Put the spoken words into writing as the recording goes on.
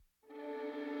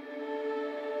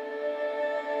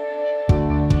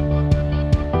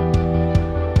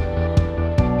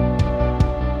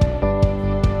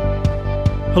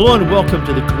Hello and welcome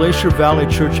to the Glacier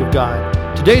Valley Church of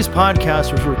God. Today's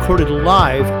podcast was recorded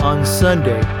live on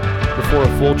Sunday before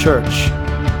a full church.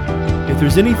 If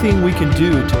there's anything we can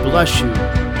do to bless you,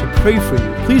 to pray for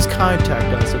you, please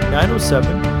contact us at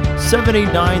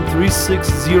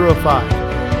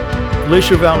 907-789-3605.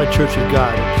 Glacier Valley Church of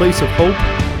God, a place of hope,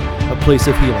 a place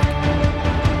of healing.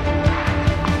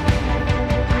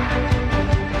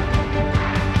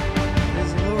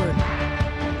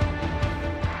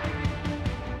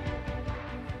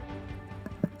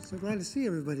 Glad to see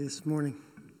everybody this morning.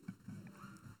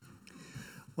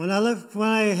 When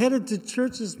I headed to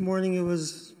church this morning, it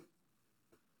was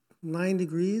 9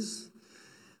 degrees.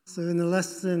 So in the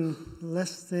less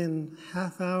than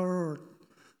half hour or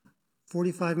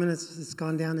 45 minutes, it's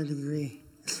gone down a degree.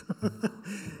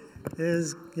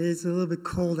 It's a little bit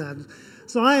cold out.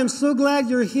 So I am so glad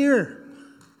you're here.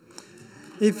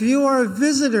 If you are a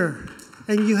visitor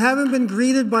and you haven't been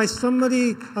greeted by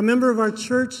somebody, a member of our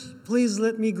church, please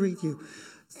let me greet you.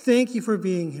 Thank you for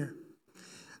being here.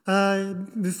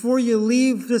 Before you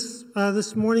leave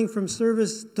this morning from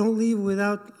service, don't leave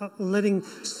without letting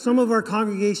some of our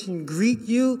congregation greet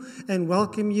you and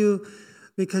welcome you,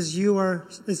 because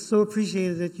it's so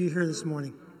appreciated that you're here this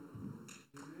morning.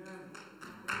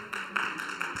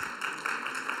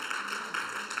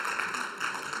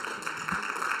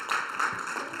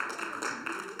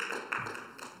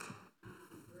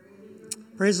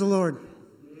 Praise the Lord.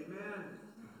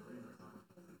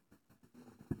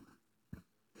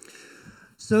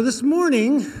 So this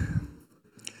morning,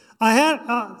 I had,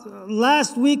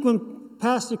 last week when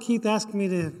Pastor Keith asked me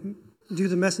to do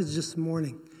the message this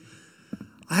morning,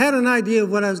 I had an idea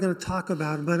of what I was going to talk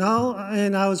about, and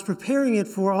I was preparing it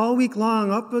for all week long,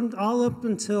 up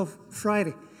until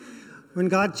Friday, when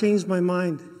God changed my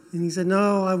mind. And he said,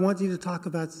 no, I want you to talk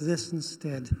about this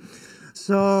instead.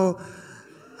 So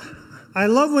I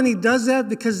love when he does that,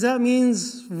 because that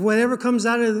means whatever comes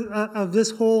out of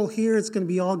this hole here, it's going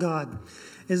to be all God.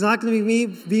 It's not going to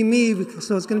be me,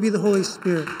 so it's going to be the Holy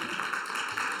Spirit.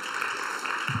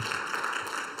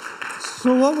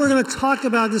 So what we're going to talk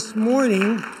about this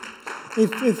morning,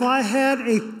 if I had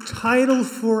a title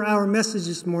for our message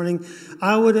this morning,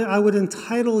 I would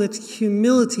entitle it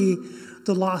Humility,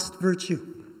 the Lost Virtue.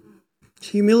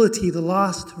 Humility, the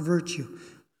Lost Virtue.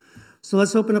 So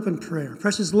let's open up in prayer.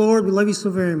 Precious Lord, we love you so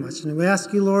very much. And we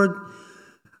ask you, Lord,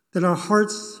 that our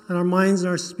hearts and our minds and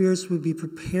our spirits would be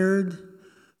prepared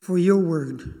for your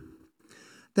word,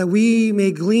 that we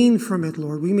may glean from it,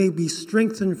 Lord. We may be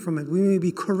strengthened from it. We may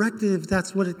be corrected if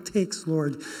that's what it takes,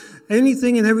 Lord.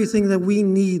 Anything and everything that we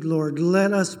need, Lord,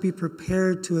 let us be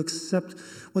prepared to accept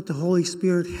what the Holy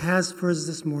Spirit has for us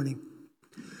this morning,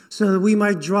 so that we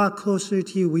might draw closer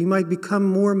to you. We might become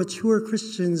more mature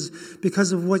Christians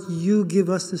because of what you give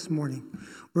us this morning.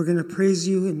 We're going to praise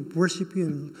you and worship you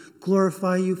and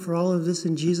glorify you for all of this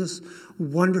in Jesus'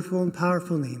 wonderful and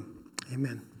powerful name.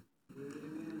 Amen.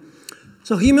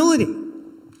 So humility.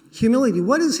 Humility.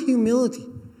 What is humility?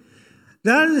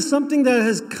 That is something that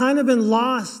has kind of been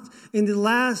lost in the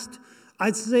last,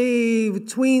 I'd say,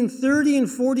 between 30 and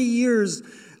 40 years.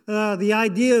 The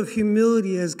idea of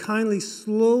humility has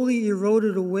slowly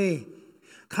eroded away.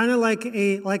 Kind of like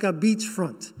a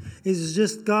beachfront. It's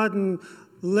just gotten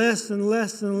less and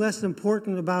less and less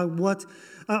important about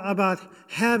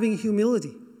having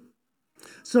humility.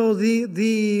 So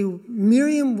the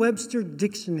Merriam-Webster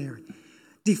Dictionary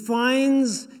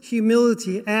defines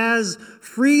humility as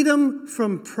freedom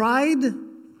from pride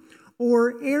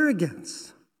or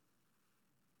arrogance.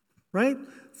 Right?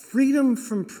 Freedom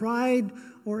from pride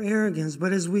or arrogance.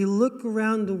 But as we look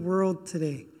around the world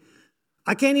today,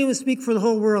 I can't even speak for the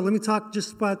whole world. Let me talk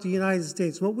just about the United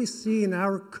States. What we see in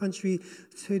our country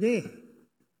today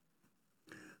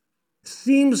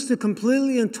seems to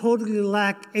completely and totally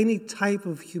lack any type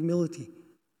of humility.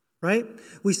 Right?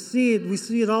 We see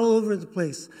it all over the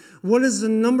place. What is the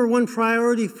number one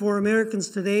priority for Americans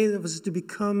today? That was to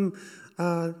become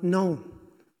known,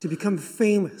 to become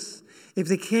famous. If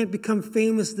they can't become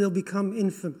famous, they'll become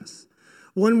infamous.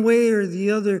 One way or the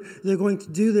other, they're going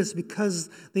to do this because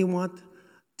they want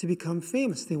to become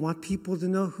famous. They want people to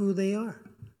know who they are.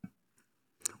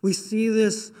 We see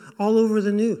this all over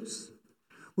the news.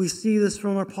 We see this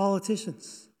from our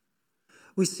politicians.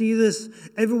 We see this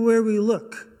everywhere we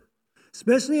look.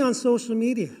 Especially on social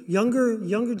media,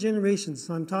 younger generations.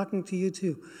 I'm talking to you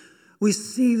too. We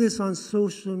see this on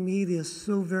social media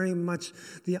so very much,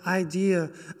 the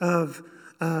idea of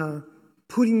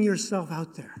putting yourself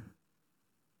out there.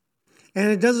 And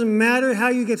it doesn't matter how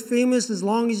you get famous as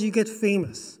long as you get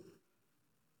famous.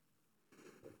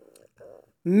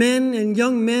 Men and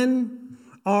young men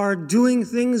are doing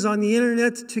things on the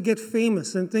internet to get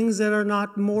famous and things that are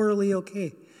not morally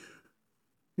okay,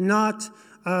 not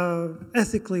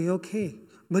ethically okay.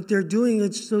 But they're doing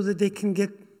it so that they can get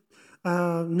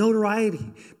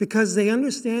notoriety, because they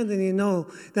understand and they know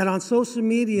that on social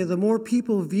media, the more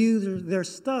people view their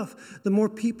stuff, the more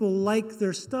people like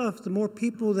their stuff, the more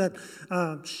people that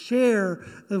share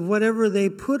whatever they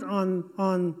put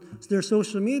on their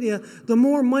social media, the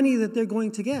more money that they're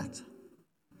going to get.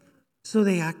 So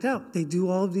they act out. They do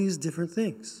all of these different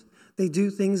things. They do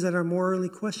things that are morally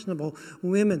questionable.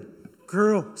 Women,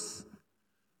 girls,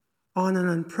 on an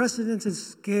unprecedented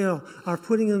scale, are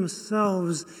putting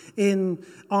themselves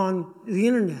on the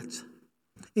internet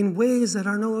in ways that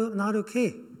are not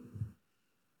okay.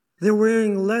 They're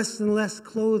wearing less and less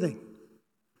clothing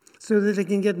so that they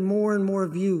can get more and more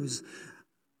views.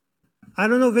 I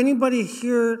don't know if anybody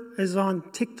here is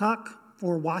on TikTok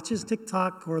or watches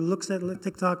TikTok or looks at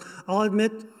TikTok. I'll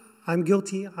admit I'm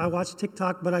guilty. I watch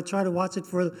TikTok, but I try to watch it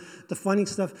for the funny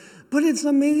stuff. But it's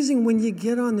amazing when you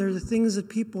get on there, the things that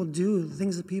people do, the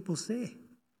things that people say.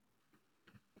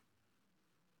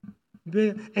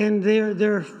 And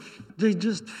they're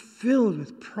just filled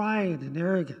with pride and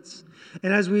arrogance.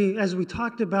 And as we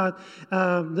talked about,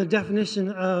 the definition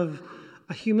of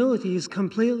humility is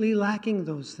completely lacking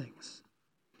those things.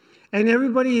 And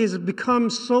everybody has become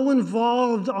so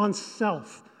involved on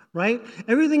self, right?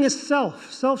 Everything is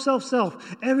self.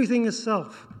 Everything is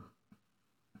self.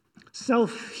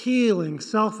 Self-healing,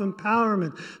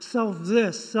 self-empowerment,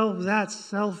 self-this, self-that,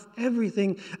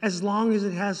 self-everything, as long as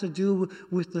it has to do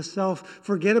with the self.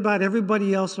 Forget about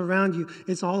everybody else around you.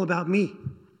 It's all about me,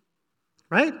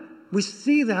 right? We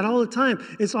see that all the time.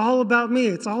 It's all about me.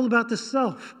 It's all about the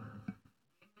self.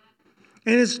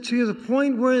 And it's to the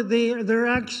point where they're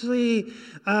actually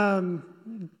kind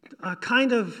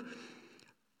of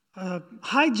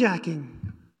hijacking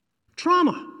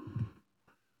trauma.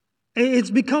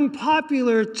 It's become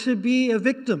popular to be a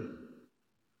victim,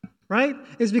 right?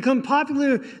 It's become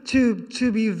popular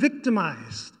to be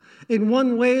victimized in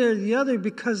one way or the other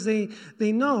because they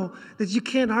know that you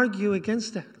can't argue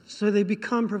against that. So they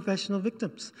become professional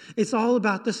victims. It's all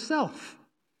about the self,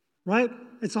 right?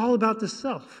 It's all about the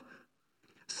self.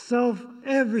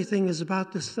 Everything is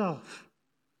about the self.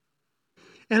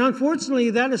 And unfortunately,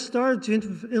 that has started to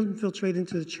infiltrate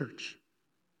into the church.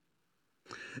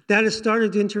 That has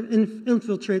started to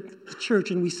infiltrate the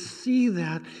church, and we see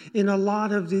that in a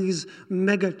lot of these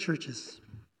mega churches.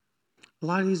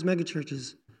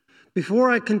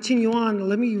 Before I continue on,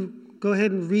 let me go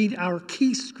ahead and read our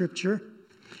key scripture.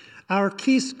 Our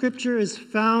key scripture is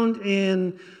found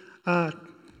in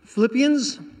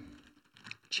Philippians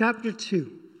chapter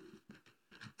 2.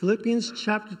 Philippians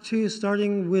chapter 2,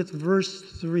 starting with verse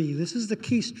 3. This is the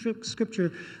key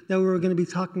scripture that we're going to be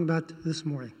talking about this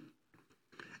morning.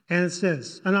 And it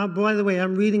says, and by the way,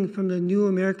 I'm reading from the New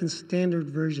American Standard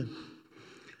Version.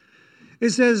 It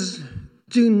says,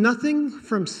 "Do nothing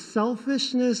from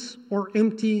selfishness or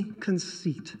empty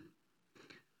conceit,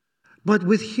 but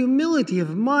with humility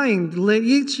of mind, let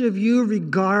each of you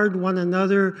regard one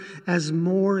another as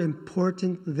more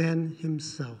important than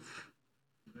himself.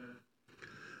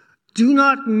 Do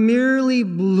not merely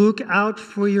look out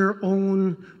for your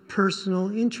own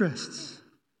personal interests,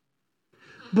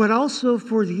 but also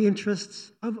for the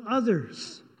interests of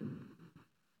others.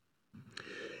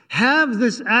 Have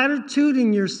this attitude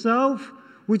in yourself,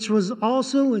 which was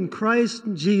also in Christ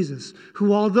Jesus,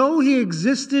 who, although he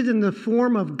existed in the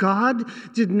form of God,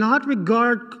 did not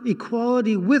regard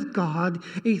equality with God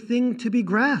a thing to be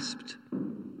grasped,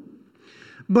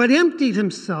 but emptied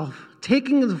himself,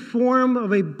 taking the form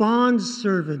of a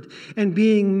bondservant and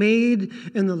being made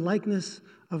in the likeness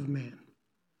of man."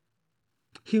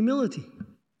 Humility.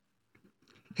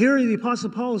 Here the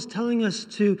Apostle Paul is telling us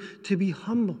to be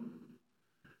humble,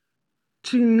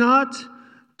 to not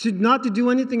do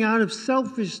anything out of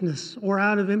selfishness or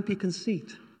out of empty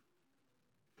conceit.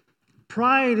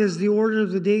 Pride is the order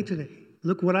of the day today.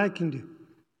 Look what I can do,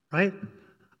 right?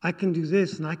 I can do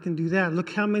this and I can do that. Look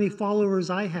how many followers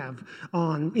I have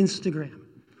on Instagram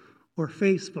or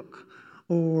Facebook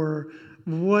or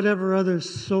whatever other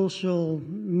social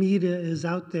media is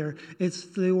out there. It's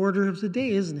the order of the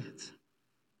day, isn't it?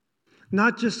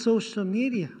 Not just social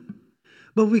media,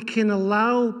 but we can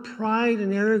allow pride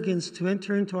and arrogance to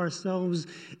enter into ourselves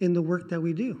in the work that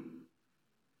we do,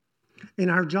 in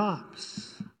our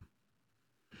jobs.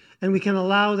 And we can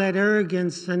allow that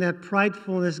arrogance and that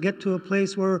pridefulness get to a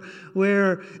place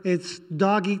where it's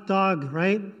dog eat dog,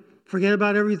 right? Forget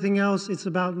about everything else. It's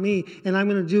about me. And I'm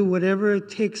going to do whatever it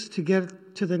takes to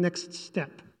get to the next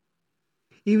step.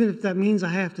 Even if that means I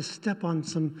have to step on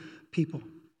some people.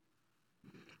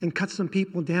 and cut some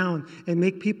people down and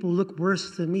make people look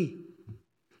worse than me.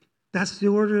 That's the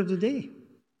order of the day.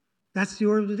 That's the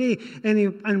order of the day.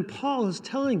 And Paul is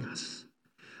telling us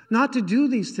not to do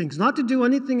these things, not to do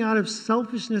anything out of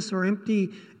selfishness or empty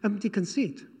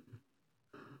conceit.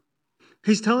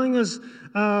 He's telling us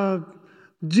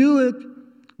do it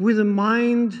with a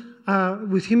mind,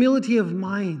 with humility of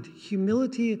mind.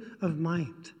 Humility of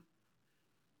mind.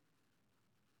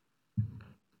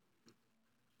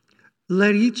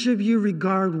 Let each of you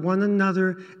regard one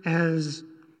another as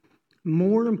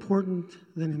more important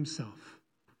than himself.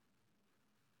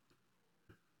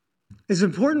 It's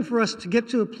important for us to get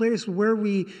to a place where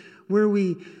we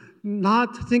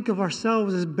not think of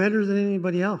ourselves as better than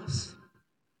anybody else.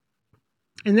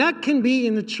 And that can be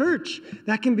in the church.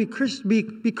 That can be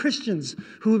Christians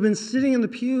who have been sitting in the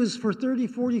pews for 30,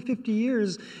 40, 50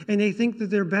 years, and they think that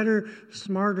they're better,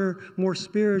 smarter, more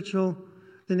spiritual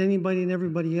than anybody and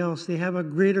everybody else. They have a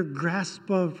greater grasp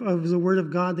of the Word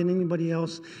of God than anybody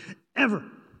else ever.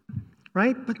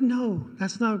 Right? But no,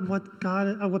 that's not what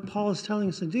Paul is telling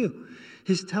us to do.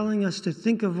 He's telling us to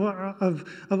think of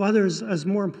others as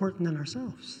more important than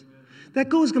ourselves. That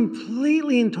goes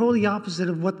completely and totally opposite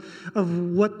of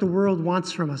what the world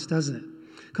wants from us, doesn't it?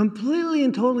 Completely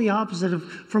and totally opposite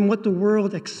from what the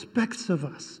world expects of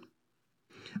us.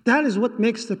 That is what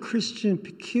makes the Christian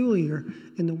peculiar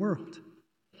in the world.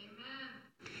 Amen.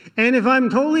 And if I'm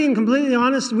totally and completely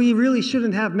honest, we really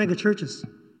shouldn't have mega churches.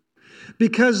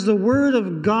 Because the Word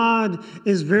of God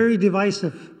is very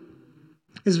divisive.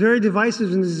 It's very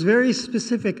divisive and it's very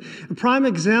specific. A prime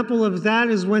example of that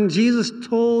is when Jesus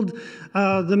told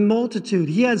the multitude.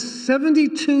 He had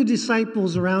 72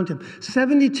 disciples around him.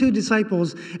 72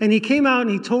 disciples. And he came out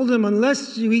and he told them,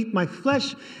 unless you eat my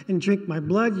flesh and drink my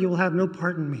blood, you will have no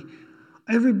part in me.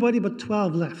 Everybody but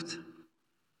 12 left.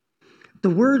 The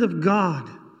Word of God,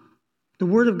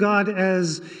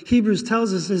 as Hebrews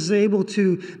tells us, is able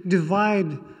to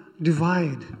divide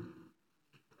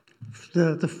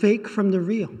the fake from the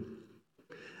real.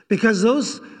 Because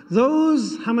those,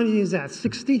 how many is that?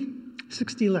 60?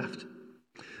 60 left.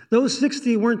 Those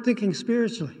 60 weren't thinking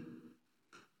spiritually.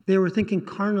 They were thinking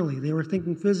carnally. They were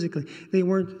thinking physically. They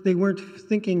weren't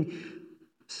thinking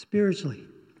spiritually.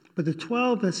 But the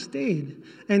 12 that stayed,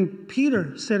 and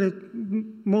Peter said it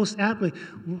most aptly,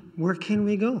 where can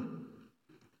we go?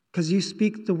 Because you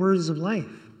speak the words of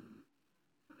life.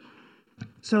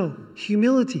 So,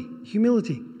 humility.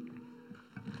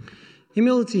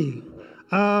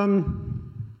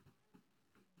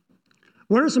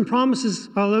 What are some promises?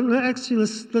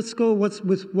 Let's go with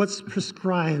what's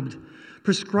prescribed.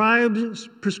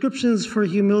 Prescriptions for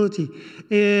humility.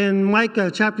 In Micah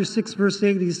chapter 6, verse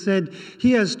 8, he said,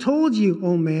 He has told you,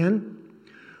 O man,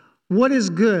 what is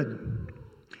good,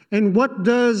 and what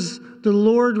does the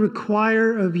Lord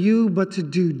require of you but to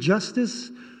do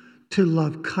justice, to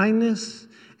love kindness,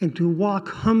 and to walk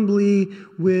humbly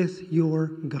with your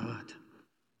God.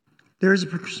 There's a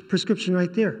prescription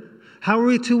right there. How are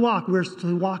we to walk? We're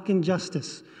to walk in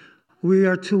justice. We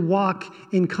are to walk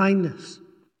in kindness.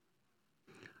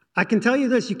 I can tell you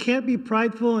this, you can't be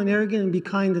prideful and arrogant and be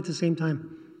kind at the same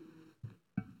time.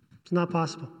 It's not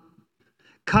possible.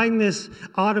 Kindness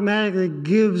automatically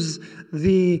gives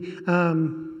the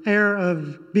air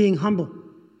of being humble.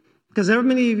 Because how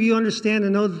many of you understand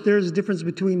and know that there's a difference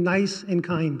between nice and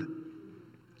kind?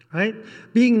 Right?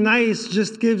 Being nice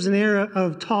just gives an air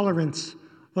of tolerance.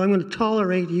 Well, I'm going to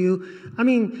tolerate you. I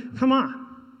mean, come on.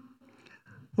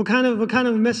 What kind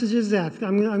of message is that?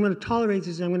 I'm going to tolerate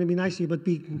you, I'm going to be nice to you. But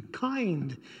being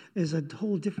kind is a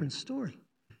whole different story.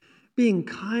 Being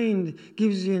kind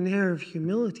gives you an air of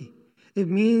humility. It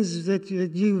means that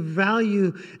you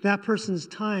value that person's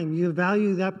time. You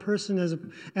value that person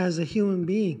as a human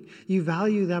being. You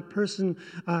value that person,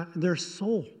 their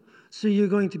soul. So you're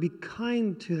going to be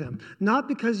kind to them. Not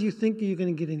because you think you're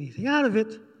going to get anything out of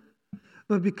it,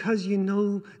 but because you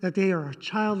know that they are a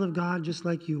child of God just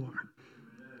like you are.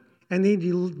 And they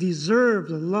deserve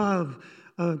the love,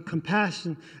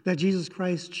 compassion that Jesus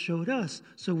Christ showed us.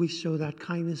 So we show that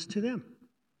kindness to them.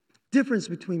 Difference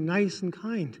between nice and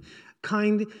kind.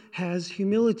 Kind has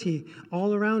humility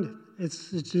all around it. It's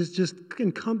just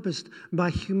encompassed by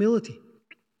humility.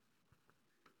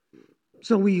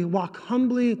 So we walk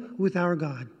humbly with our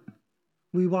God.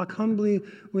 We walk humbly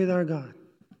with our God.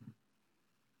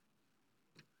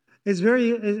 It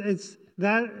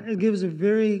gives a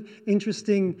very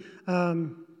interesting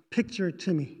picture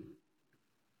to me.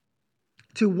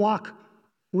 To walk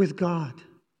with God.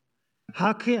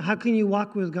 How can you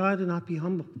walk with God and not be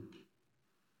humble?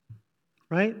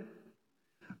 Right?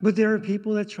 But there are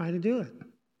people that try to do it.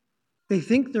 They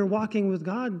think they're walking with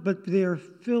God, but they are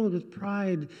filled with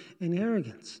pride and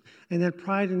arrogance. And that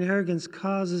pride and arrogance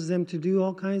causes them to do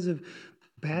all kinds of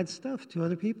bad stuff to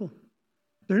other people.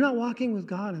 They're not walking with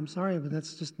God. I'm sorry, but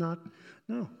that's just not,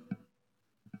 no.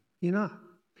 You're not.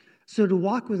 So to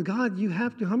walk with God, you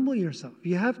have to humble yourself.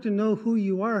 You have to know who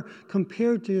you are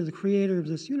compared to the creator of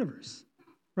this universe,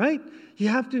 right? You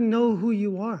have to know who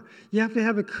you are. You have to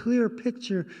have a clear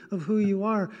picture of who you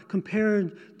are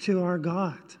compared to our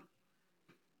God.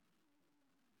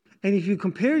 And if you're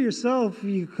comparing yourself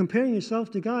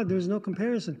to God, there's no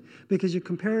comparison, because you're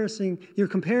comparing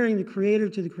the creator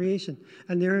to the creation,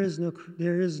 and there is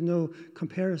no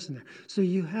comparison there. So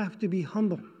you have to be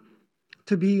humble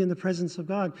to be in the presence of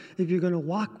God. If you're going to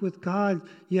walk with God,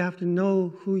 you have to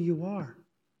know who you are.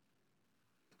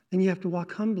 And you have to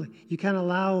walk humbly. You can't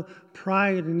allow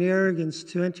pride and arrogance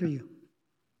to enter you.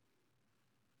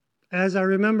 As I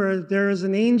remember, there is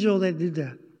an angel that did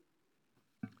that.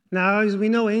 Now, as we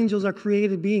know, angels are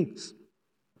created beings.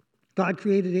 God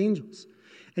created angels.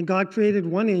 And God created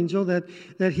one angel that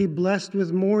he blessed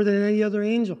with more than any other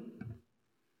angel.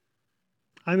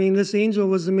 I mean, this angel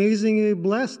was amazingly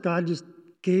blessed. God just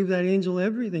gave that angel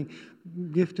everything.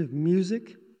 Gift of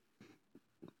music,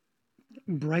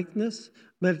 brightness.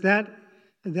 But that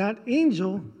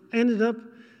angel ended up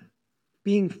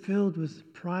being filled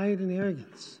with pride and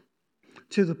arrogance,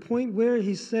 to the point where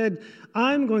he said,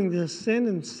 I'm going to ascend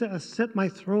and set my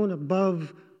throne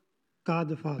above God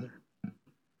the Father.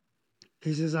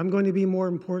 He says, I'm going to be more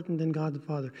important than God the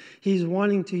Father. He's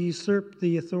wanting to usurp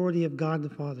the authority of God the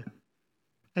Father.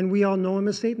 And we all know him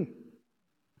as Satan.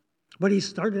 But he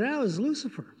started out as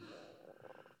Lucifer.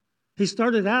 He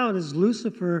started out as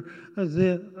Lucifer,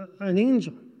 an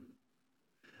angel.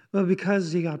 But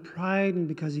because he got pride and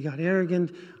because he got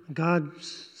arrogant, God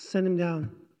sent him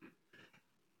down.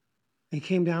 He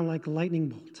came down like a lightning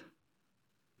bolt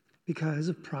because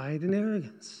of pride and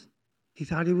arrogance. He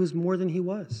thought he was more than he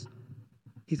was.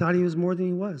 He thought he was more than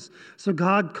he was. So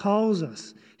God calls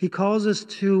us. He calls us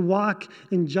to walk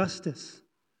in justice,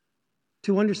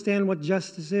 to understand what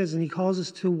justice is. And he calls us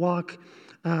to walk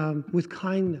with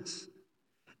kindness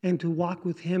and to walk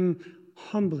with him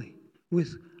humbly,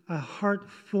 with a heart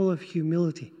full of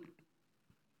humility.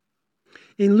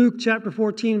 In Luke chapter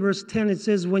 14, verse 10, it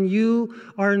says, when you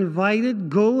are invited,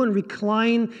 go and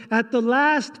recline at the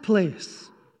last place,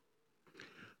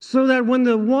 so that when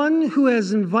the one who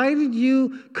has invited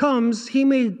you comes, he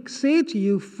may say to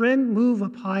you, friend, move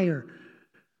up higher.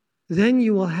 Then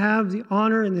you will have the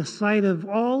honor in the sight of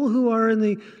all who are in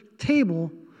the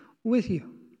table with you.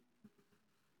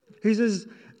 He says,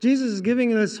 Jesus is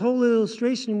giving this whole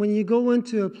illustration. When you go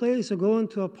into a place or go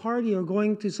into a party or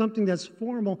going to something that's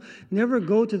formal, never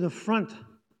go to the front.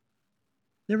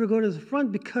 Never go to the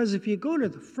front, because if you go to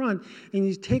the front and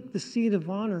you take the seat of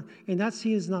honor and that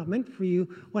seat is not meant for you,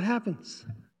 what happens?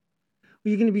 Well,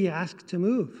 you're going to be asked to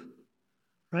move,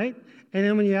 right? And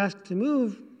then when you're asked to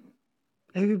move,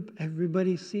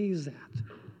 everybody sees that.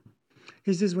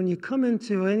 He says, when you come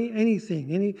into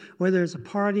anything, whether it's a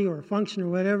party or a function or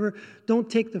whatever, don't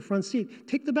take the front seat.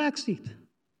 Take the back seat.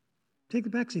 Take the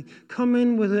back seat. Come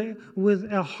in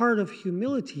with a heart of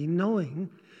humility, knowing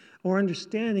or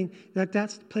understanding that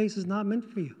place is not meant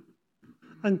for you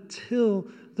until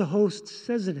the host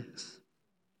says it is.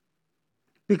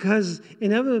 Because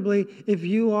inevitably, if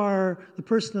you are the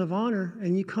person of honor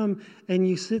and you come and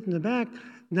you sit in the back,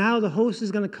 now the host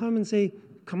is going to come and say,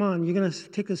 come on, you're going to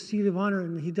take a seat of honor.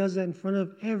 And he does that in front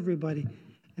of everybody.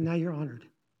 And now you're honored.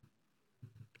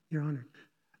 You're honored.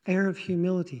 Air of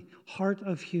humility, heart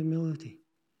of humility.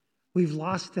 We've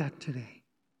lost that today.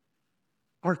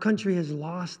 Our country has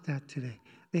lost that today.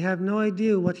 They have no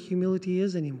idea what humility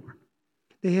is anymore.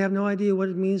 They have no idea what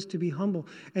it means to be humble.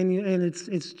 And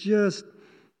it's just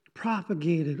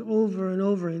propagated over and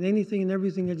over in anything and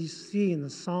everything that you see in the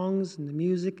songs and the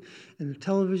music and the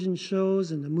television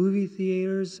shows and the movie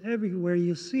theaters. Everywhere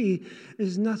you see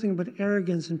is nothing but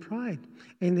arrogance and pride.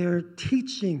 And they're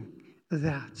teaching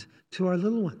that to our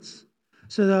little ones,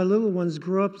 so that our little ones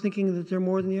grow up thinking that they're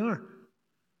more than they are.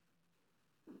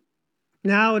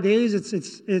 Nowadays,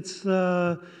 it's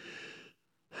the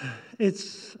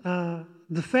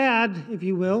fad, if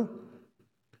you will,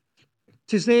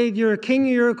 to say you're a king or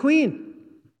you're a queen.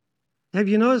 Have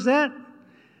you noticed that?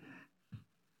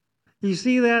 You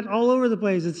see that all over the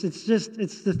place. It's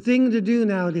the thing to do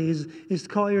nowadays is to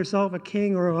call yourself a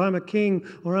king, or I'm a king,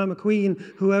 or I'm a queen,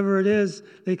 whoever it is.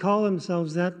 They call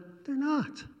themselves that. They're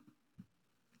not.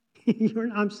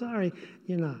 I'm sorry,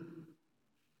 you're not.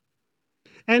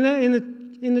 And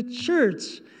in the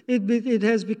church, it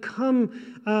has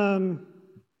become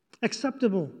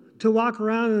acceptable to walk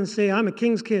around and say, I'm a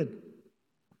king's kid.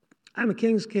 I'm a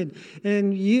king's kid.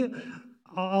 And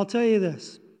I'll tell you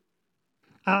this.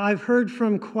 I've heard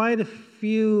from quite a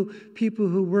few people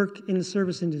who work in the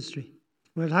service industry.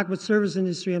 When I talk about service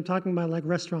industry, I'm talking about like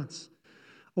restaurants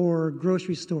or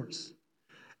grocery stores.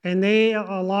 And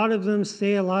a lot of them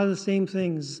say a lot of the same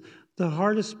things. The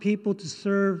hardest people to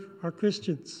serve are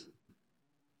Christians.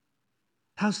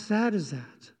 How sad is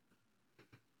that?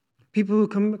 People who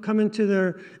come into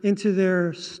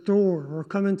their store or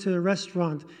come into a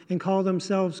restaurant and call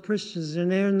themselves Christians,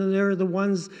 and they're the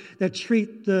ones that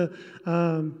treat the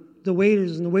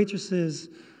waiters and the waitresses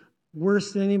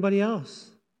worse than anybody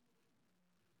else.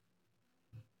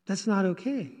 That's not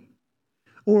okay.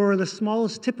 Or the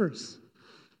smallest tippers.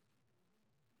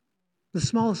 The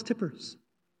smallest tippers.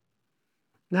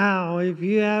 Now, if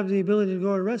you have the ability to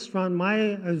go to a restaurant, my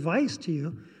advice to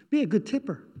you, be a good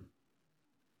tipper.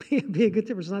 Be a good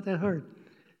tipper. It's not that hard.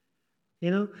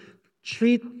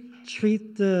 Treat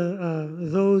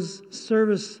those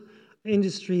service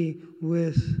industry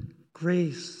with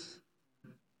grace.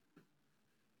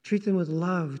 Treat them with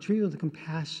love. Treat them with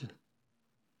compassion.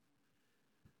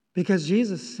 Because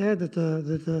Jesus said that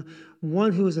the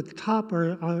one who is at the top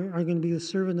are going to be the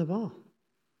servant of all.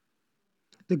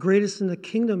 The greatest in the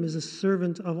kingdom is a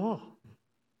servant of all.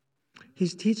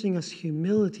 He's teaching us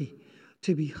humility,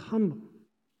 to be humble.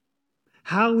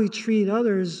 How we treat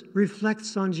others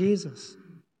reflects on Jesus.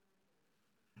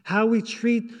 How we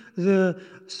treat the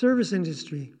service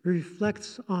industry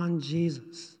reflects on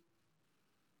Jesus.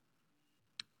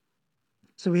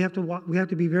 So we have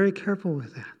to be very careful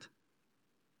with that.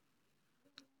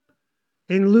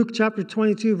 In Luke chapter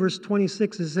 22, verse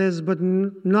 26, it says, "But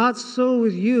not so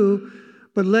with you,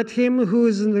 but let him who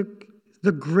is in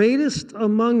the greatest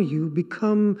among you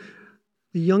become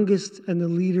the youngest and the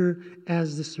leader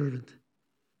as the servant."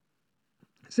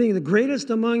 Saying the greatest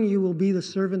among you will be the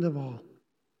servant of all.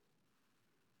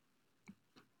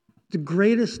 The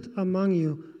greatest among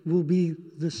you will be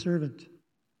the servant.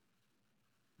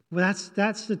 Well,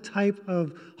 that's the type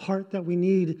of heart that we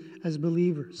need as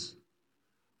believers.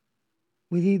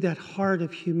 We need that heart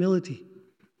of humility.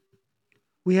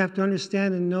 We have to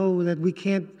understand and know that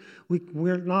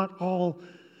we're not all,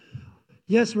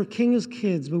 yes, we're king's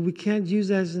kids, but we can't use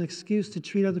that as an excuse to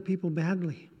treat other people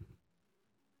badly.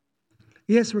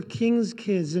 Yes, we're king's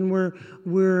kids and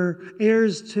we're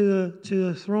heirs to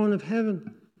the throne of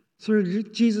heaven through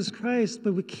Jesus Christ,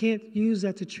 but we can't use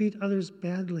that to treat others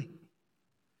badly.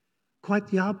 Quite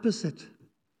the opposite.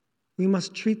 We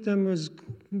must treat them as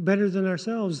better than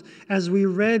ourselves. As we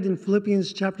read in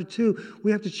Philippians chapter 2,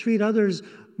 we have to treat others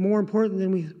more important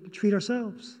than we treat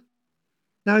ourselves.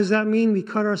 Now, does that mean we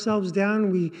cut ourselves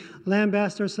down, we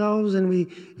lambast ourselves, and we,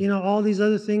 all these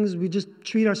other things, we just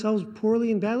treat ourselves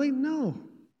poorly and badly? No,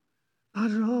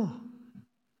 not at all.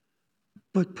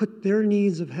 But put their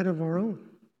needs ahead of our own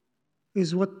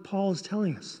is what Paul is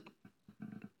telling us.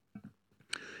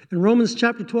 In Romans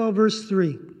chapter 12, verse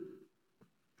 3,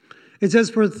 it says,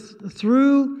 "For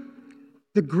through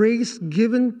the grace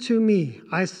given to me,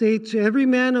 I say to every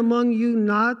man among you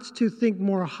not to think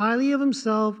more highly of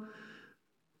himself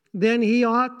than he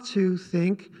ought to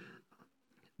think,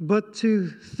 but to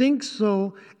think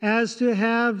so as to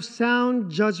have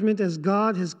sound judgment as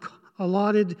God has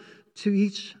allotted to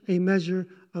each a measure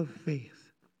of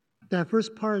faith." That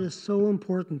first part is so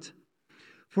important.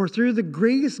 For through the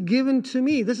grace given to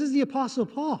me, this is the Apostle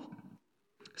Paul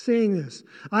saying this,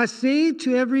 "I say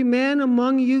to every man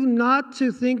among you not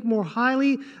to think more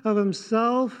highly of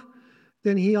himself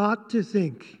than he ought to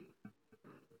think."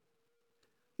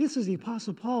 This is the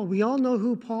Apostle Paul. We all know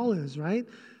who Paul is, right?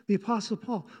 The Apostle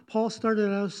Paul. Paul started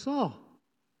out as Saul.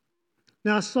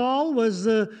 Now, Saul was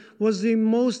the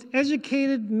most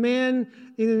educated man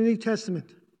in the New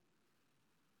Testament.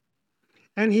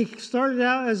 And he started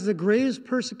out as the greatest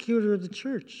persecutor of the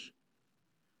church.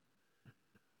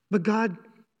 But God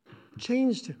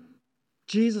changed him.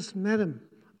 Jesus met him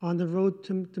on the road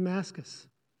to Damascus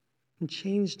and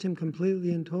changed him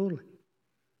completely and totally.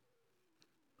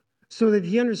 So that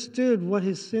he understood what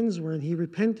his sins were and he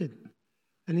repented.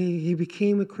 And he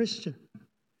became a Christian.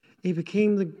 He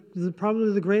became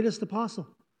probably the greatest apostle.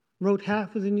 Wrote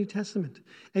half of the New Testament.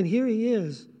 And here he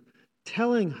is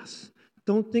telling us,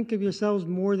 don't think of yourselves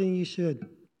more than you should.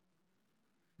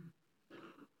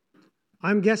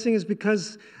 I'm guessing it's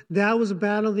because that was a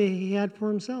battle that he had for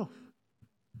himself.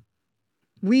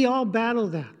 We all battle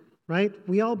that, right?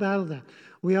 We all battle that.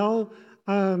 We all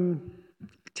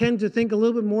tend to think a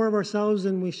little bit more of ourselves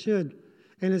than we should.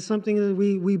 And it's something that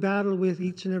we battle with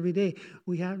each and every day.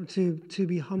 We have to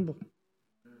be humble.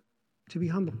 to be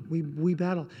humble. We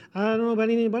battle. I don't know about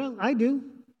anybody else. I do.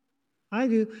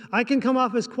 I can come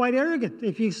off as quite arrogant.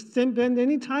 If you spend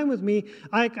any time with me,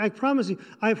 I promise you,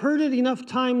 I've heard it enough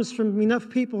times from enough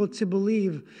people to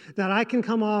believe that I can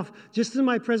come off, just in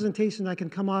my presentation, I can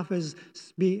come off as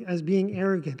being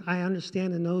arrogant. I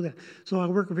understand and know that. So I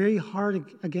work very hard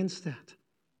against that.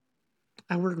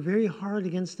 I work very hard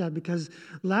against that because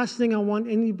last thing I want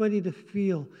anybody to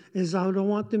feel is I don't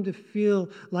want them to feel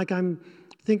like I'm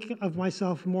thinking of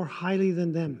myself more highly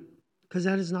than them, because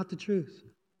that is not the truth.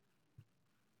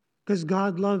 Because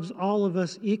God loves all of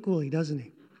us equally, doesn't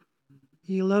he?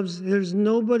 There's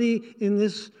nobody in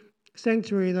this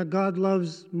sanctuary that God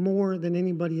loves more than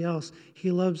anybody else.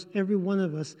 He loves every one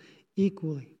of us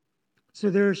equally. So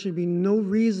there should be no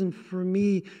reason for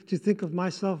me to think of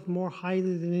myself more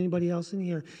highly than anybody else in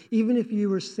here, even if you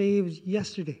were saved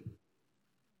yesterday.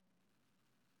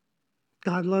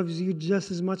 God loves you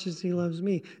just as much as he loves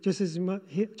me, just as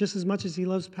much as he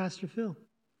loves Pastor Phil.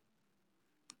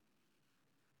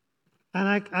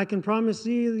 And I can promise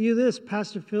you this,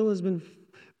 Pastor Phil has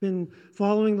been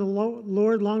following the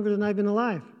Lord longer than I've been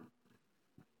alive.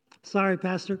 Sorry,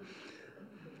 Pastor.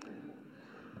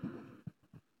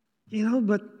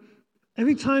 But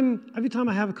every time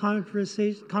I have a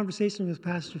conversation with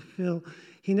Pastor Phil,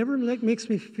 he never makes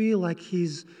me feel like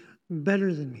he's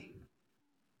better than me.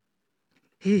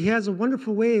 He has a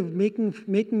wonderful way of making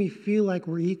me feel like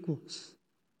we're equals.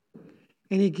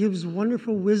 And he gives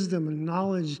wonderful wisdom and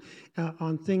knowledge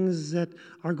on things that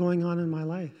are going on in my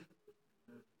life.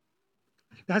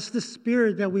 That's the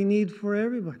spirit that we need for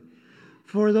everybody.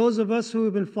 For those of us who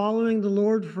have been following the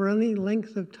Lord for any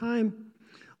length of time,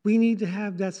 we need to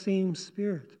have that same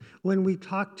spirit. When we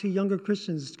talk to younger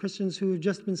Christians who have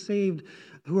just been saved,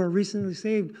 who are recently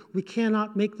saved, we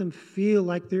cannot make them feel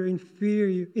like they're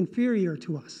inferior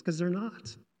to us, because they're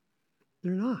not.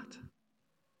 They're not.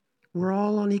 We're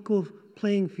all on equal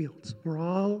playing fields. We're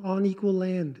all on equal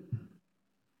land.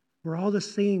 We're all the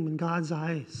same in God's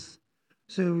eyes.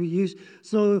 So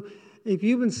if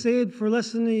you've been saved for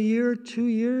less than a year, 2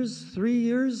 years, 3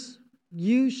 years,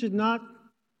 you should not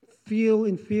feel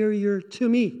inferior to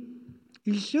me.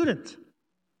 You shouldn't.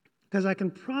 Because I can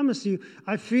promise you,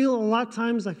 I feel like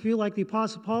the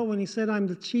Apostle Paul when he said, I'm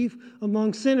the chief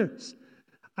among sinners.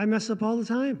 I mess up all the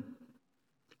time.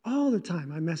 All the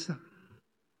time I mess up.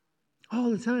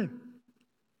 All the time.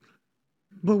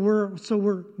 But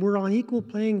we're on equal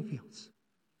playing fields.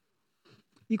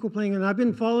 Equal playing. And I've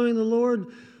been following the Lord,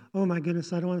 oh my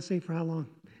goodness, I don't want to say for how long.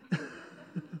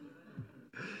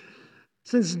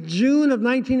 Since June of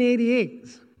 1988.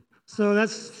 So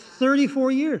that's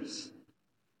 34 years.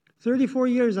 34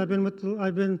 years I've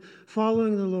been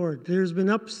following the Lord. There's been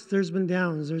ups, there's been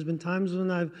downs. There's been times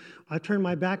when I've turned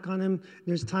my back on him.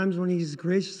 There's times when he's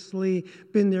graciously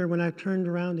been there when I turned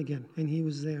around again, and he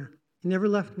was there. He never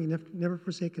left me, never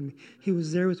forsaken me. He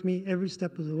was there with me every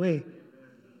step of the way.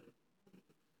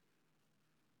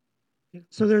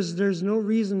 So there's no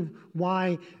reason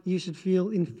why you should feel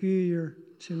inferior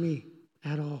to me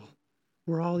at all.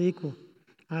 We're all equal.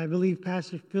 I believe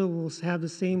Pastor Phil will say the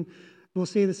same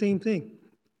thing.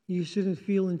 You shouldn't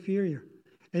feel inferior.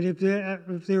 And if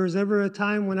there was ever a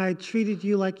time when I treated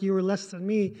you like you were less than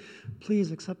me,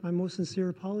 please accept my most sincere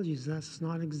apologies. That's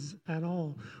not at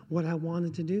all what I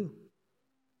wanted to do.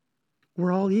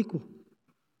 We're all equal.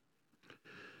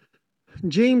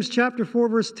 James chapter 4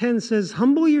 verse 10 says,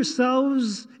 humble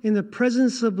yourselves in the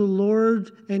presence of the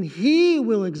Lord, and he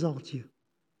will exalt you.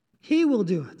 He will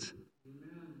do it.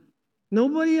 Amen.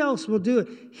 Nobody else will do it.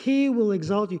 He will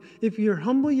exalt you. If you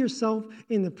humble yourself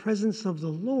in the presence of the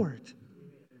Lord,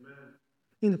 amen,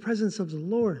 in the presence of the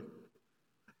Lord,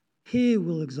 he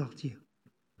will exalt you.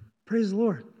 Praise the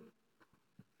Lord.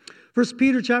 1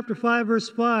 Peter chapter 5, verse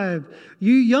 5,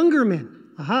 you younger men,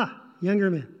 younger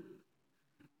men.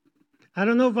 I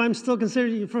don't know if I'm still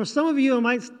considered, for some of you I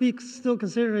might be still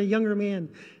considered a younger man.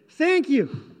 Thank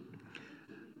you.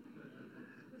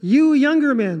 You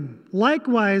younger men,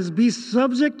 likewise be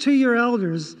subject to your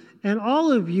elders, and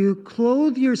all of you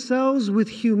clothe yourselves with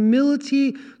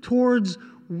humility towards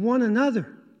one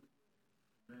another.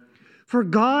 For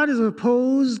God is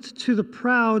opposed to the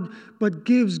proud, but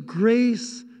gives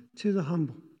grace to the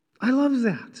humble. I love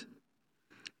that.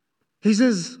 He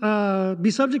says,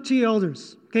 be subject to your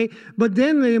elders. Okay, but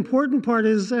then the important part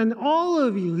is, and all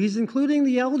of you, he's including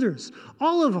the elders,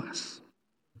 all of us,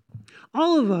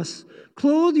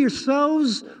 clothe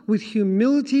yourselves with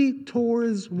humility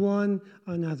towards one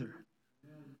another.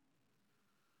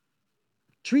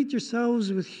 Treat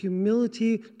yourselves with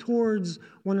humility towards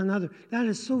one another. That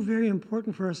is so very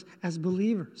important for us as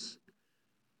believers.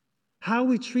 How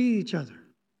we treat each other.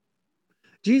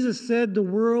 Jesus said, the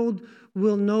world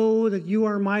will know that you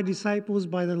are my disciples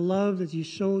by the love that you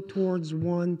show towards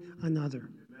one another.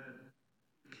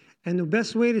 And the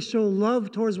best way to show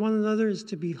love towards one another is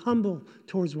to be humble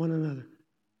towards one another.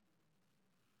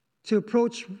 To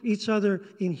approach each other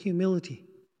in humility,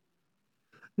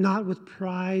 not with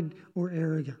pride or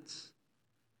arrogance.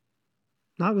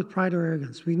 Not with pride or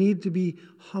arrogance. We need to be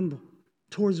humble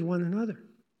towards one another.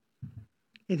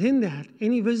 And in that,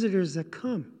 any visitors that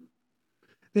come,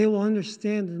 they will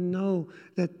understand and know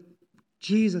that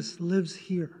Jesus lives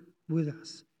here with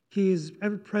us. He is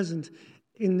ever present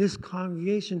in this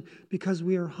congregation because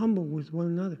we are humble with one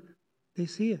another. They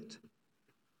see it.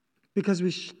 Because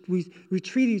we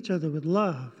treat each other with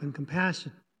love and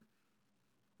compassion,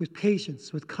 with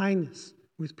patience, with kindness,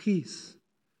 with peace.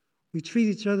 We treat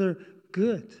each other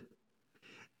good.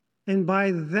 And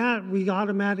by that, we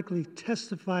automatically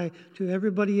testify to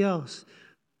everybody else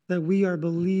that we are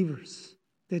believers,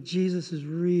 that Jesus is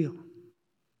real.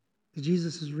 That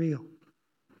Jesus is real.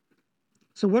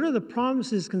 So what are the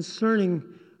promises concerning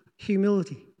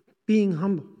humility, being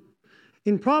humble?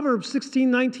 In Proverbs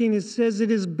 16:19, it says, it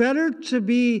is better to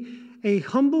be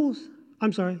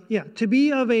to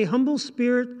be of a humble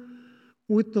spirit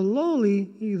with the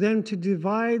lowly than to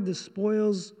divide the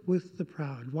spoils with the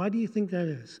proud. Why do you think that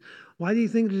is? Why do you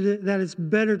think that it's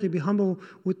better to be humble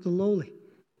with the lowly?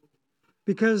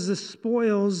 Because the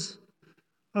spoils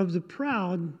of the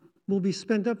proud will be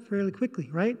spent up fairly quickly,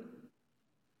 right?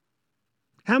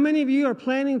 How many of you are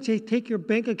planning to take your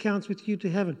bank accounts with you to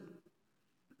heaven?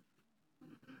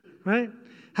 Right?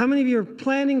 How many of you are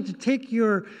planning to take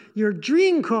your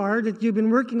dream car that you've been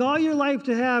working all your life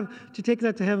to have, to take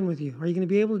that to heaven with you? Are you going to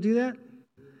be able to do that?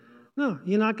 No,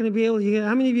 you're not going to be able to.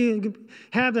 How many of you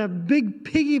have that big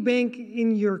piggy bank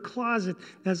in your closet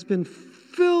that's been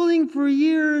filling for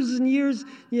years and years?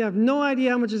 You have no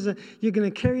idea how much you're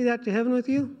going to carry that to heaven with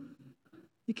you?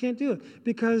 You can't do it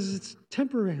because it's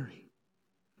temporary.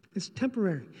 It's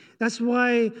temporary. That's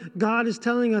why God is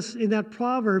telling us in that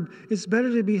proverb, it's better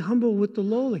to be humble with the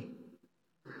lowly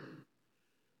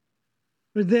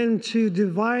than to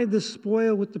divide the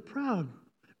spoil with the proud,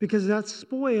 because that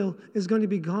spoil is going to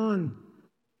be gone.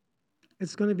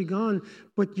 It's going to be gone,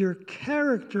 but your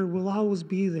character will always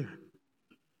be there.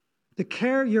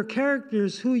 Your character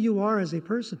is who you are as a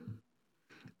person.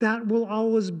 That will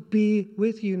always be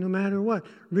with you no matter what.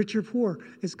 Rich or poor,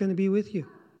 it's going to be with you.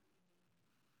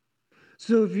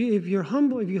 So if you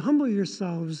humble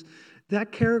yourselves,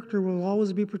 that character will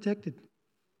always be protected.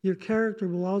 Your character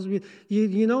will always be.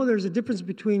 You know, there's a difference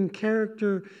between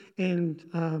character and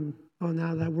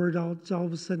now that word all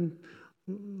of a sudden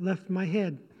left my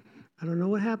head. I don't know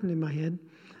what happened in my head.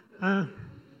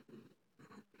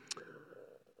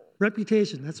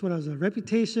 Reputation. That's what I was.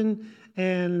 Reputation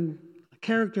and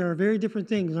character are very different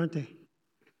things, aren't they?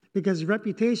 Because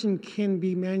reputation can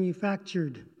be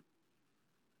manufactured.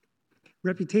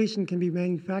 Reputation can be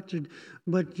manufactured,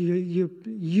 but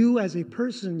you as a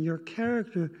person, your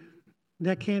character,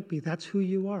 that can't be. That's who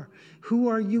you are. Who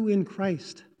are you in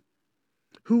Christ?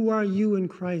 Who are you in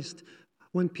Christ?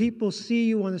 When people see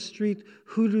you on the street,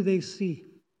 who do they see?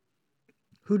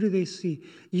 Who do they see?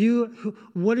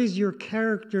 What is your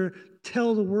character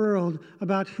tell the world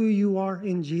about who you are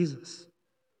in Jesus?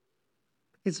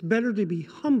 It's better to be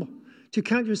humble. To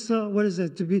count yourself, what is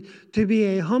it? To be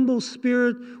a humble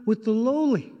spirit with the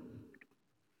lowly,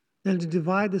 than to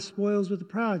divide the spoils with the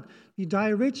proud. You die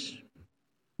rich.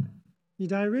 You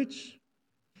die rich.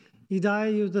 You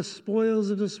die with the spoils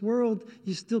of this world.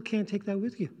 You still can't take that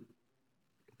with you.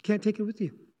 Can't take it with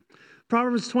you.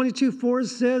 Proverbs 22:4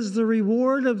 says, "The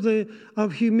reward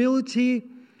of humility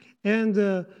and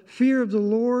the fear of the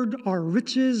Lord are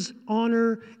riches,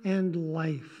 honor, and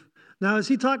life." Now, is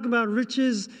he talking about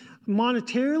riches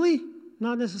monetarily?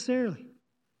 Not necessarily.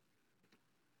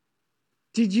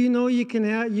 Did you know you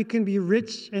can be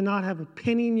rich and not have a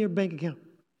penny in your bank account?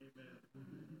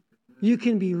 You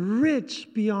can be rich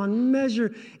beyond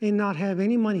measure and not have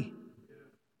any money.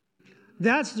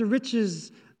 That's the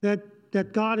riches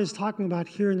that God is talking about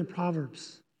here in the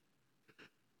Proverbs.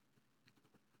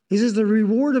 He says the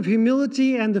reward of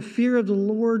humility and the fear of the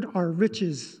Lord are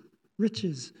riches.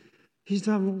 Riches. He's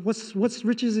talking, what's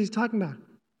riches he's talking about?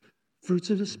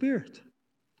 Fruits of the Spirit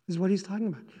is what he's talking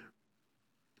about.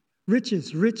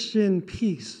 Riches, rich in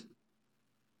peace,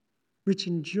 rich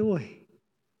in joy,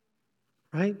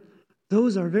 right?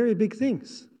 Those are very big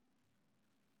things.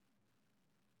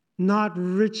 Not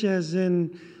rich as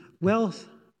in wealth.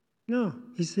 No,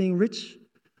 he's saying rich,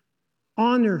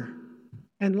 honor,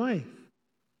 and life.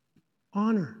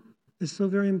 Honor is so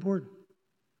very important.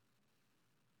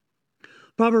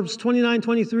 Proverbs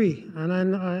 29:23.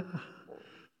 And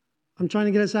I'm trying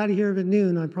to get us out of here at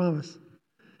noon, I promise.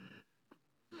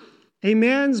 A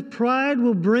man's pride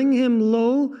will bring him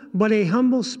low, but a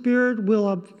humble spirit will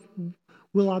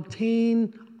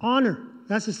obtain honor.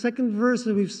 That's the second verse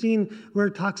that we've seen where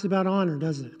it talks about honor,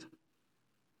 doesn't it?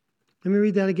 Let me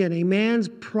read that again. A man's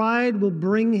pride will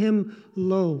bring him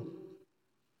low.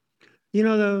 You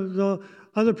know, the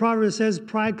other proverb says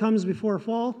pride comes before a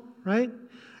fall, right?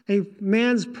 A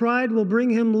man's pride will bring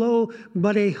him low,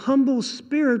 but a humble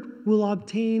spirit will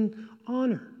obtain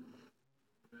honor.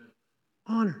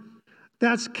 Honor.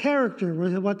 That's character,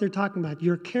 what they're talking about.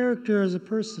 Your character as a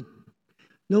person.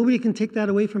 Nobody can take that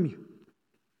away from you.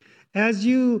 As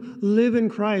you live in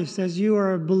Christ, as you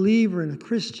are a believer and a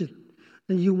Christian,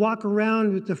 and you walk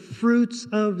around with the fruits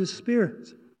of the Spirit,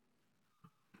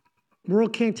 the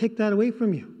world can't take that away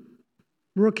from you.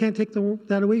 The world can't take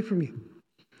that away from you.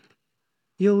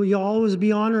 You'll always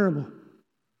be honorable.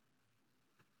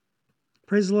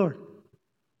 Praise the Lord.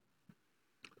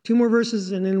 2 more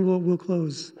verses and then we'll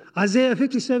close. Isaiah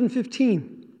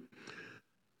 57:15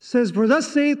 says, "For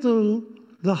thus saith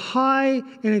the high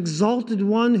and exalted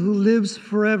one who lives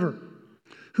forever,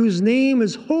 whose name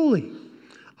is holy.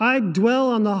 I dwell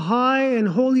on the high and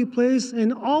holy place,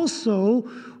 and also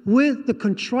with the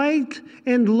contrite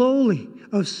and lowly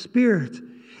of spirit,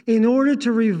 in order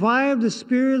to revive the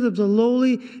spirit of the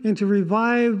lowly and to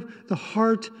revive the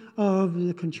heart of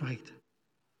the contrite."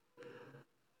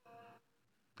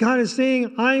 God is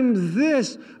saying, I'm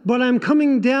this, but I'm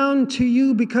coming down to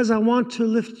you because I want to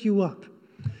lift you up.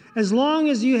 As long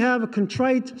as you have a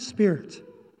contrite spirit.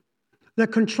 The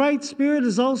contrite spirit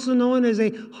is also known as a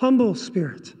humble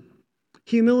spirit.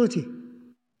 Humility.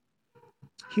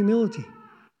 Humility.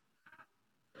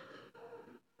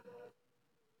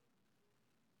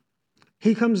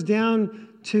 He comes down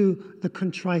to the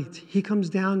contrite. He comes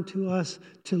down to us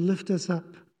to lift us up.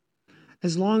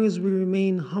 As long as we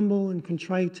remain humble and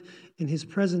contrite in His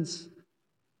presence,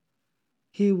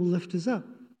 He will lift us up.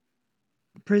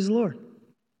 Praise the Lord.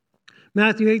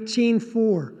 Matthew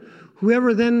 18:4.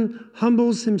 Whoever then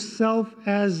humbles himself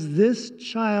as this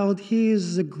child, he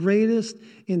is the greatest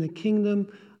in the kingdom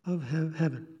of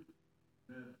heaven.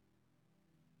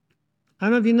 I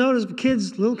don't know if you notice, but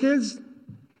kids, little kids,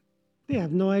 they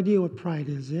have no idea what pride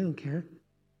is. They don't care.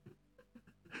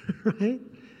 Right?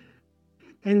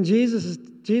 And Jesus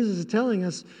is telling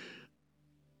us,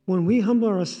 when we humble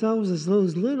ourselves as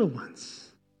those little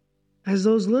ones,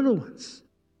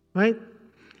 right?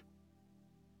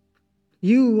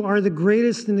 You are the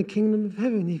greatest in the kingdom of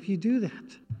heaven if you do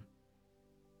that.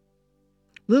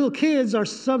 Little kids are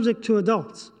subject to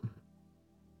adults,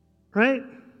 right?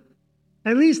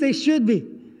 At least they should be.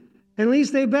 At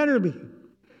least they better be.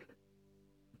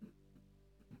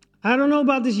 I don't know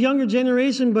about this younger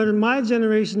generation, but in my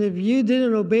generation, if you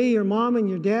didn't obey your mom and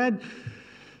your dad,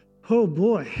 oh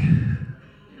boy.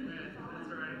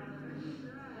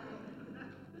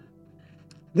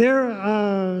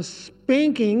 Their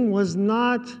spanking was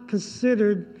not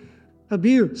considered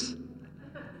abuse.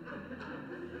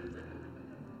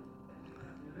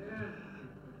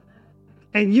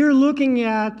 And you're looking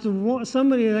at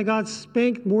somebody that got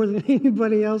spanked more than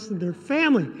anybody else in their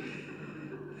family.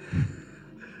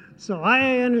 So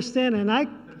I understand, and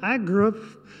I grew up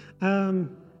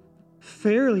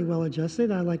fairly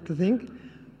well-adjusted, I like to think.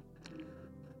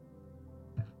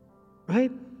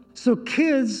 Right? So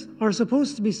kids are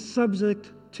supposed to be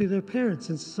subject to their parents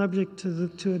and subject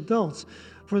to adults.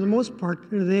 For the most part,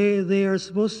 they are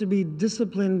supposed to be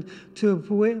disciplined to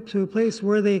a place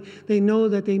where they know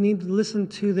that they need to listen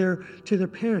to their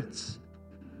parents,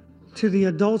 to the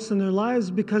adults in their lives,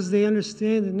 because they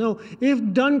understand and know.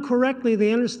 If done correctly,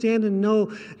 they understand and know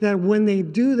that when they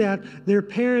do that, their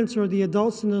parents or the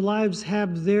adults in their lives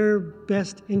have their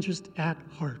best interest at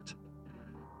heart.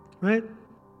 Right?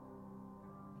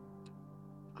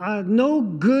 No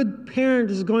good parent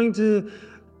is going to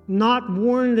not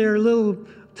warn their little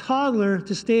toddler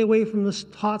to stay away from the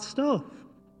hot stove.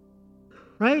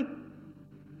 Right?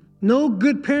 No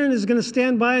good parent is going to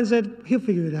stand by and say, he'll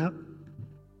figure it out.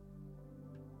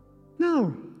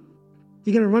 No.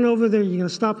 You're going to run over there, you're going to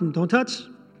stop him. Don't touch.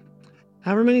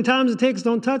 However many times it takes,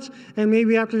 don't touch. And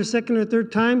maybe after the second or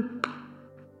third time,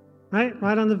 right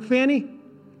on the fanny,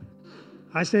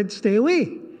 I said, stay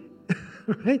away.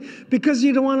 Right? Because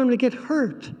you don't want them to get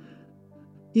hurt.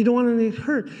 You don't want them to get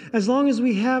hurt. As long as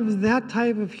we have that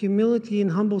type of humility and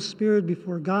humble spirit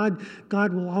before God,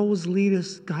 God will always lead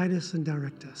us, guide us, and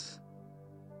direct us.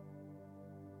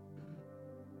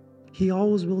 He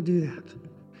always will do that.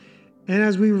 And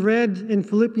as we read in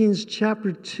Philippians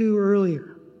chapter 2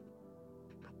 earlier,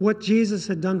 what Jesus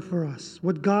had done for us,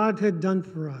 what God had done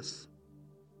for us.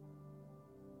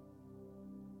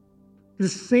 The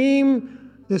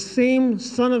same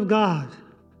Son of God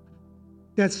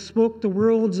that spoke the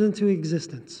worlds into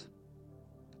existence,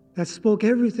 that spoke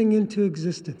everything into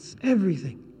existence,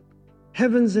 everything.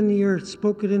 Heavens and the earth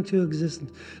spoke it into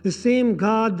existence. The same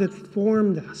God that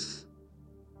formed us.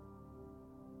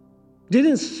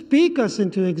 Didn't speak us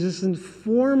into existence,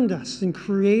 formed us and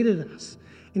created us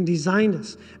and designed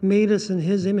us, made us in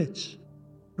His image.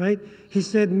 Right? He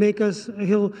said,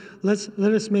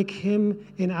 let us make Him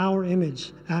in our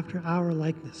image, after our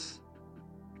likeness.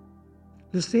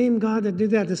 The same God that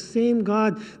did that, the same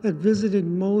God that visited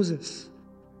Moses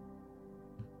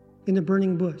in the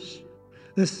burning bush,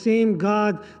 the same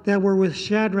God that were with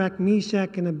Shadrach,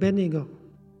 Meshach, and Abednego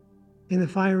in the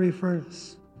fiery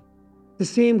furnace, the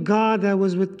same God that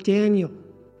was with Daniel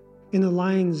in the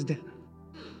lion's den.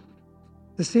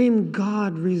 The same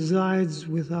God resides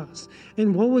with us.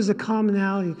 And what was the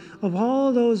commonality of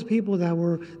all those people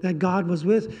that God was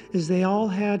with is they all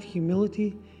had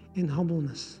humility and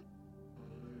humbleness.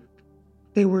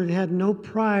 They had no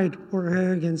pride or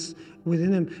arrogance within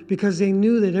them because they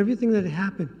knew that everything that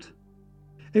happened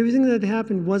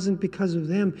wasn't because of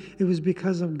them. It was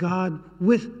because of God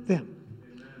with them.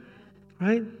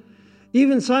 Right?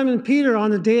 Even Simon Peter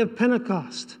on the day of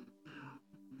Pentecost,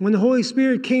 when the Holy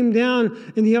Spirit came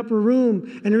down in the upper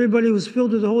room and everybody was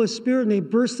filled with the Holy Spirit and they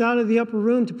burst out of the upper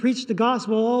room to preach the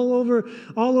gospel all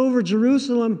over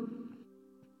Jerusalem,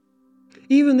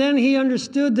 even then he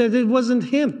understood that it wasn't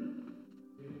him.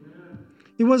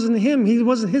 It wasn't him. It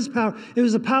wasn't his power. It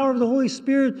was the power of the Holy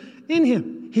Spirit in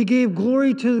him. He gave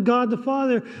glory to God the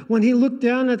Father when he looked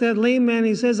down at that lame man.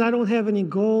 He says, I don't have any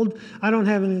gold. I don't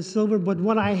have any silver, but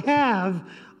what I have,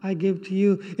 I give to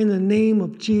you in the name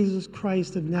of Jesus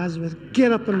Christ of Nazareth.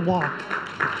 Get up and walk.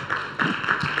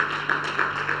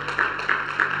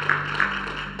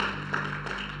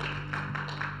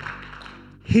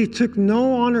 He took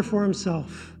no honor for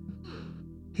himself.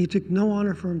 He took no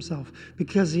honor for himself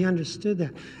because he understood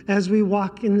that. As we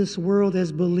walk in this world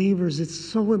as believers, it's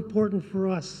so important for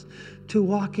us to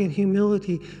walk in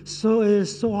humility. So it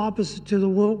is so opposite to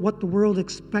what the world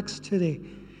expects today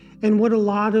and what a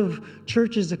lot of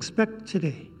churches expect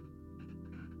today.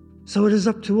 So it is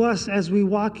up to us as we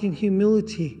walk in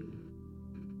humility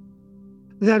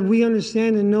that we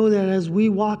understand and know that as we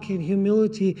walk in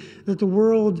humility, that the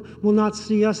world will not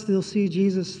see us, they'll see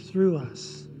Jesus through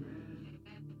us.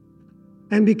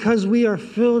 And because we are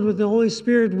filled with the Holy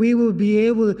Spirit, we will be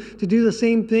able to do the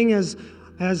same thing as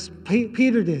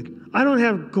Peter did. I don't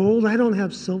have gold, I don't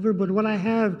have silver, but what I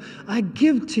have, I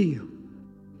give to you.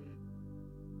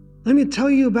 Let me tell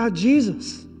you about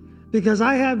Jesus. Because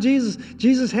I have Jesus,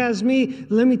 Jesus has me.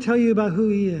 Let me tell you about who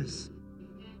He is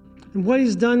and what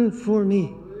He's done for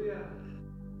me.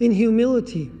 In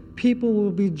humility, people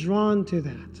will be drawn to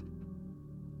that.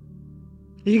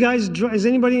 Is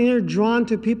anybody in here drawn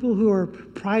to people who are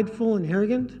prideful and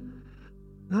arrogant?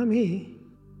 Not me.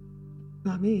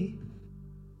 Not me.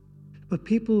 But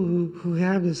people who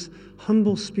have this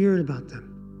humble spirit about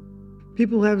them.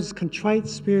 People who have this contrite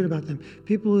spirit about them.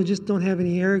 People who just don't have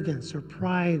any arrogance or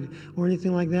pride or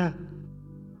anything like that.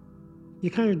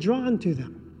 You're kind of drawn to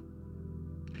them.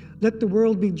 Let the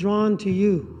world be drawn to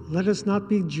you. Let us not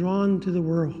be drawn to the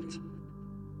world.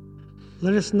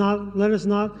 Let us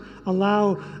not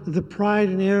allow the pride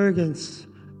and arrogance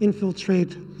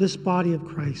infiltrate this body of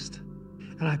Christ.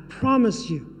 And I promise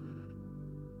you,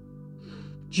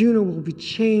 Juneau will be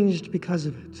changed because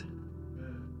of it.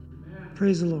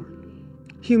 Praise the Lord.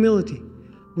 Humility.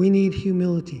 We need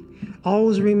humility.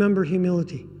 Always remember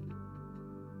humility.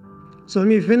 So let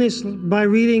me finish by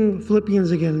reading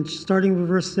Philippians again, starting with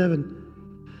verse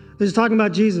 7. This is talking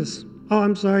about Jesus. Oh,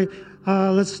 I'm sorry.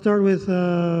 Let's start with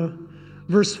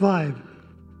verse 5.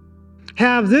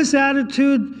 Have this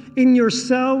attitude in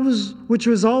yourselves, which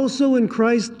was also in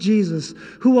Christ Jesus,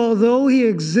 who, although He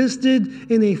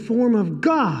existed in a form of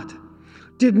God,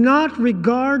 did not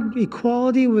regard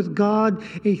equality with God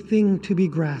a thing to be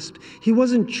grasped. He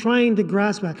wasn't trying to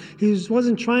grasp that. He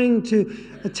wasn't trying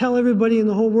to tell everybody in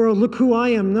the whole world, look who I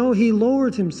am. No, He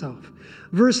lowered Himself.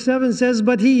 Verse 7 says,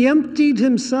 but He emptied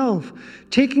Himself,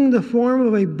 taking the form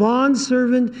of a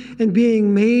bondservant and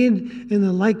being made in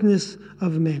the likeness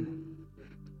of men.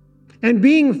 And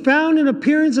being found in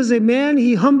appearance as a man,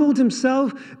 He humbled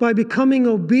Himself by becoming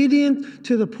obedient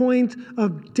to the point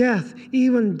of death,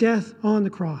 even death on the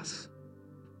cross.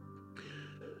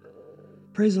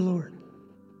 Praise the Lord.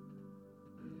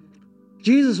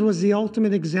 Jesus was the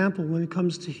ultimate example when it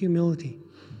comes to humility.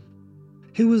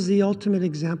 He was the ultimate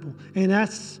example. And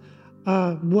that's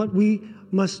what we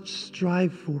must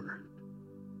strive for.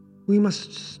 We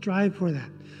must strive for that.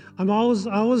 I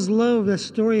always love that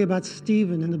story about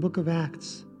Stephen in the book of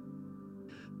Acts.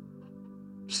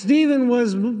 Stephen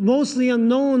was mostly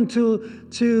unknown to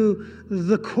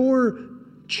the core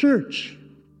church,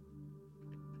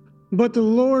 but the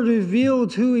Lord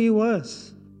revealed who he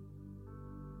was.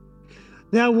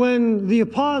 That when the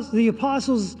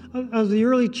apostles of the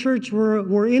early church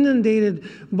were inundated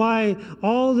by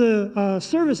all the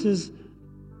services,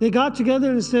 they got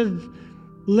together and said,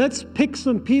 let's pick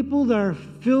some people that are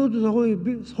filled with the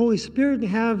Holy Spirit and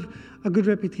have a good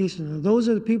reputation. Those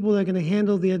are the people that are going to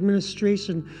handle the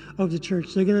administration of the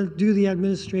church. They're going to do the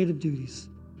administrative duties.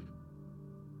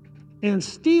 And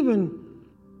Stephen,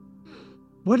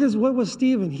 what was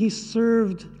Stephen? He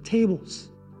served tables.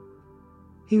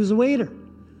 He was a waiter.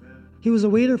 He was a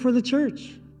waiter for the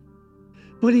church.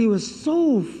 But he was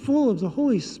so full of the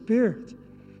Holy Spirit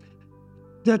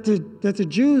that the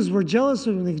Jews were jealous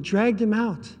of him. They dragged him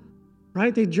out,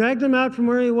 right? They dragged him out from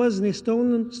where he was and they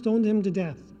stoned him to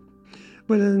death.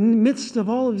 But in the midst of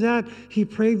all of that, he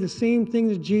prayed the same thing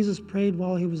that Jesus prayed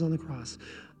while he was on the cross.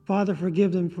 Father,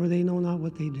 forgive them, for they know not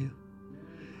what they do.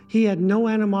 He had no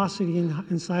animosity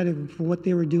inside of him for what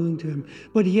they were doing to him,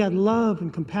 but he had love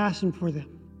and compassion for them.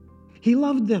 He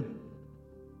loved them.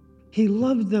 He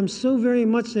loved them so very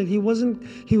much that he was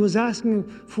asking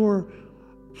for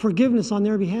forgiveness on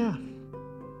their behalf.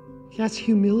 That's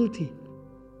humility.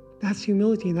 That's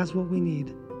humility, and that's what we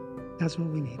need. That's what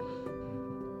we need.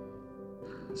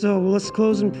 So let's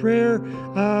close in prayer.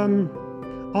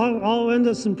 I'll end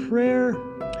us in prayer,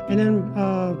 and then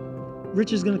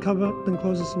Rich is going to come up and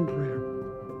close us in prayer.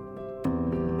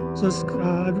 So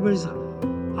everybody's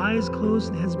eyes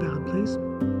closed and heads bowed, please.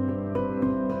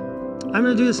 I'm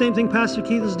going to do the same thing Pastor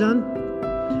Keith has done.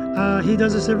 He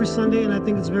does this every Sunday, and I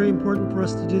think it's very important for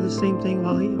us to do the same thing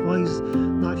while he's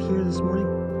not here this morning.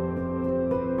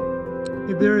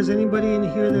 If there is anybody in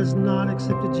here that has not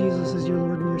accepted Jesus as your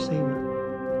Lord and your Savior,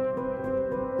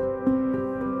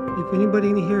 if anybody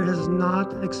in here has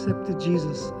not accepted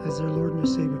Jesus as their Lord and their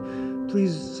Savior,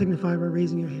 please signify by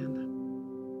raising your hand,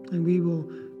 and we will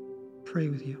pray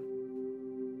with you.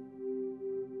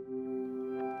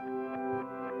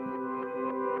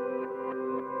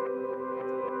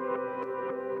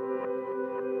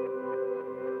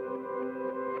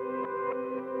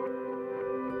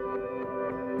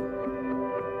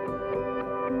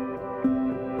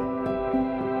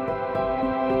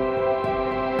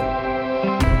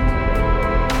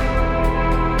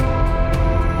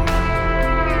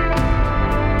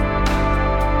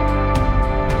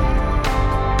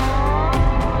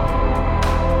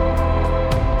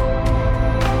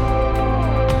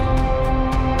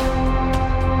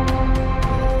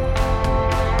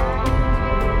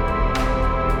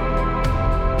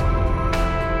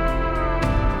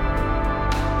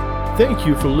 Thank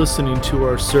you for listening to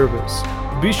our service.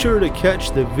 Be sure to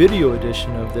catch the video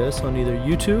edition of this on either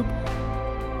YouTube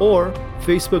or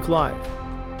Facebook Live.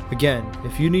 Again,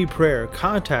 if you need prayer,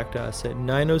 contact us at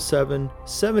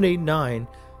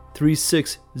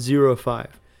 907-789-3605.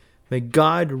 May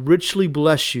God richly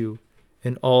bless you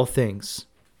in all things.